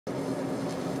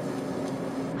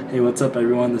Hey, what's up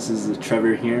everyone? This is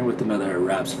Trevor here with another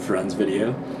Raps for Friends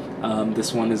video.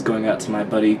 This one is going out to my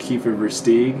buddy Kiefer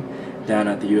VerSteegh down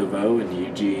at the U of O in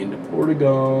Eugene,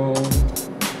 Portugal.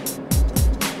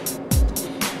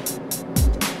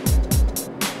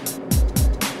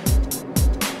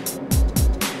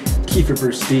 Kiefer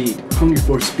VerSteegh, hungry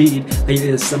for speed.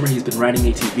 Lately this summer he's been riding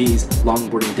ATVs,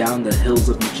 longboarding down the hills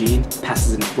of Eugene.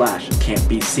 Passes in a flash, can't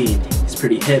be seen. He's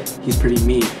pretty hip, he's pretty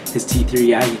mean. His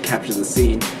T3i, he captures the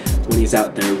scene. When he's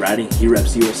out there riding, he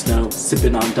reps U of Snow.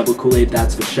 Sipping on double Kool-Aid,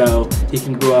 that's for show. He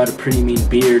can grow out a pretty mean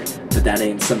beard, but that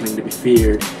ain't something to be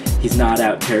feared. He's not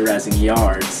out terrorizing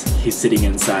yards. He's sitting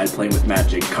inside playing with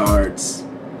magic cards.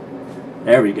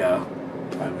 There we go.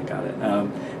 Finally got it.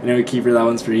 Anyway, Kiefer, that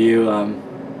one's for you.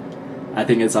 I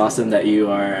think it's awesome that you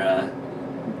are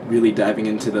really diving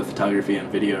into the photography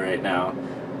and video right now.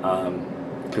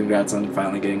 Congrats on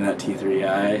finally getting that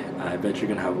T3i. I bet you're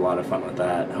going to have a lot of fun with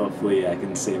that. Hopefully I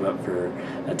can save up for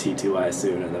a T2i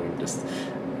soon and then we can just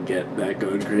get that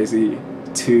going crazy.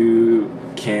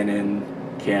 2 Canon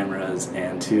cameras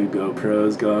and 2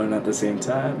 GoPros going at the same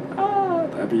time. Ah,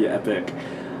 that'd be epic.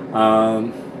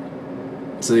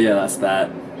 So yeah, that's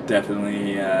that.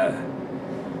 Definitely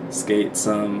skate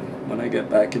some when I get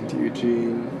back into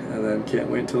Eugene, and then can't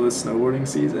wait till the snowboarding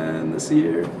season this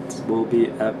year. It will be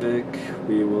epic.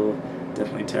 We will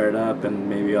definitely tear it up, and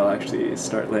maybe I'll actually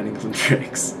start landing some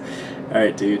tricks.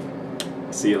 Alright dude,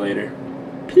 see you later.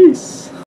 Peace!